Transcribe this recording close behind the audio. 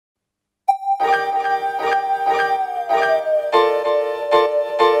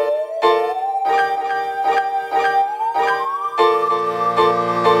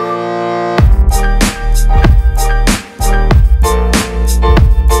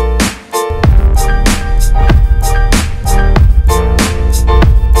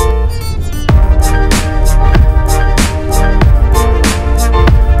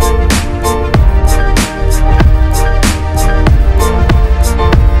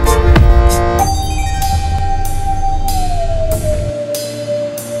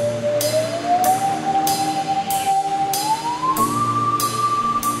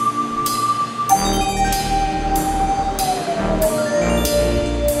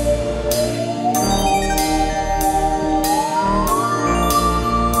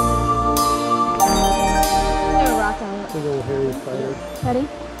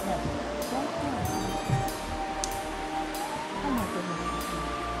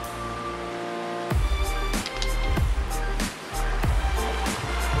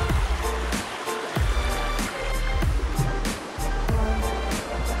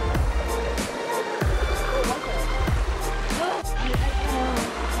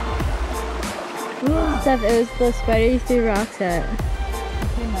What's up? It was the Spider through rocks at.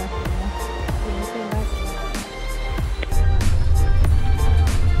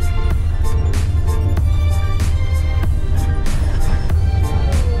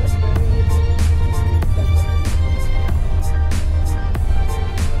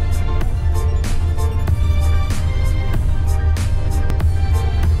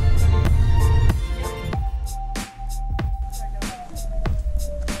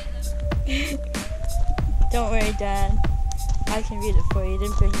 Don't worry, Dad. I can read it for you.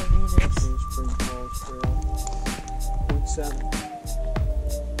 Didn't bring your readers. Spring Falls Trail. 0.7.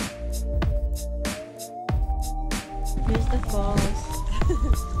 Here's the falls.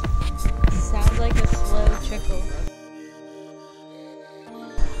 Sounds like a slow trickle.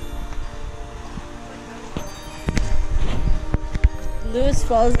 Lewis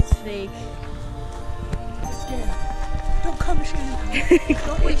Falls is fake. I'm scared. Don't come to Shenandoah.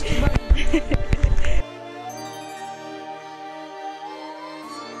 Don't waste your money.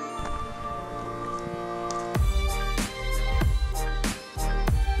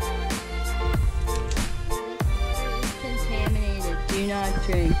 Do not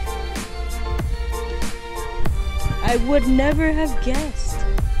drink. I would never have guessed.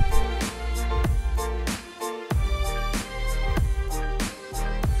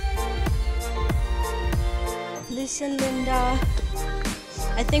 Listen, Linda.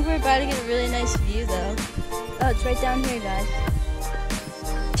 I think we're about to get a really nice view though. Oh, it's right down here, guys.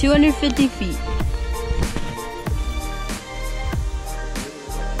 250 feet.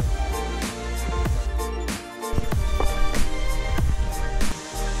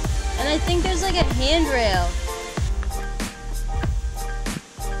 I think there's like a handrail.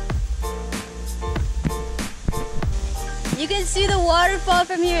 You can see the waterfall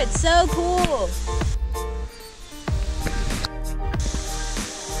from here. It's so cool.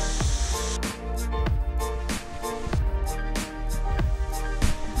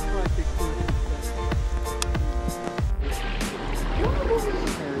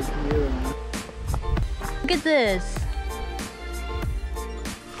 Look at this.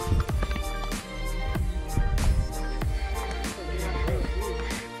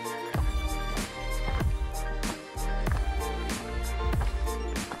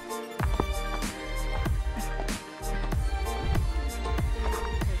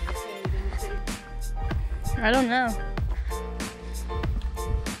 I don't know.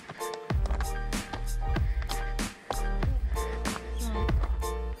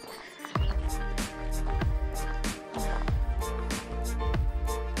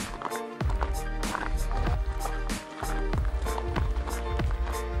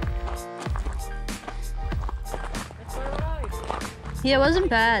 Yeah, it wasn't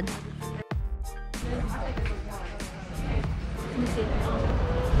bad.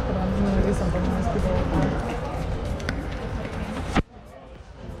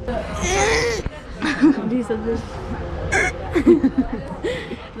 Do something.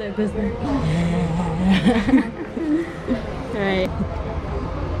 Like this. Alright.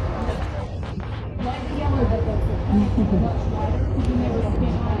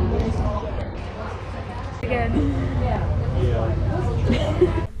 Again. Yeah.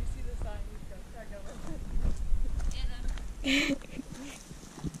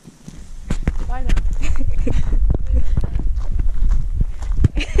 Bye now.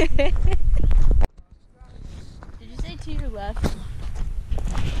 Did you say to your left?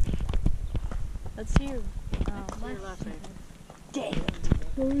 Let's see your left. Dang it.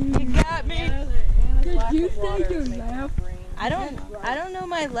 You got me. Did you say your left? I don't know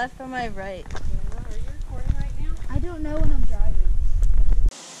my left from my right. Are you recording right now? I don't know when I'm driving.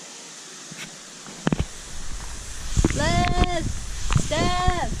 Left,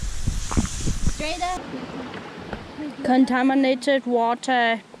 step, straight up. Contaminated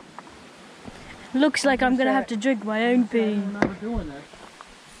water. Looks like I'm gonna have to drink my own pee. I remember doing this.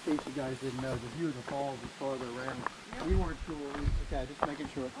 In case you guys didn't know, the view of the falls is farther around. Yep. We weren't sure. Okay, just making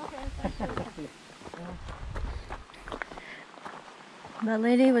sure. Okay. That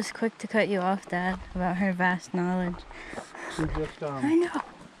lady was quick to cut you off, Dad, about her vast knowledge. We just, I know.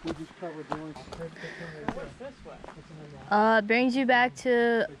 We just covered doing. What's this way? It brings you back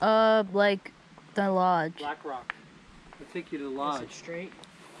to, like, the lodge. Black Rock. I'll take you to the lodge. Is it straight?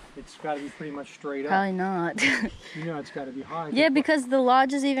 It's got to be pretty much straight up. Probably not. You know it's got to be high. Yeah, because the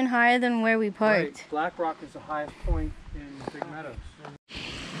lodge is even higher than where we parked. Right. Black Rock is the highest point in Big Meadows.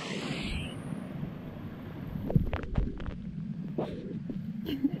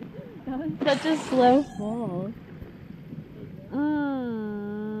 That was such a slow fall.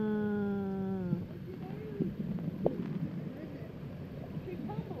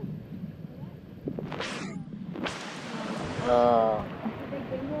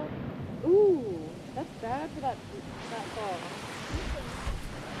 Ooh, that's bad for that fall.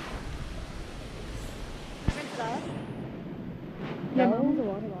 Yeah, Mom has a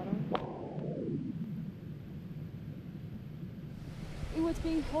water bottle. Ooh, it's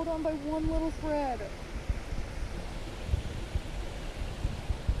being held on by one little thread.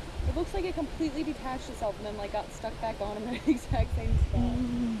 It looks like it completely detached itself and then like got stuck back on in the exact same spot.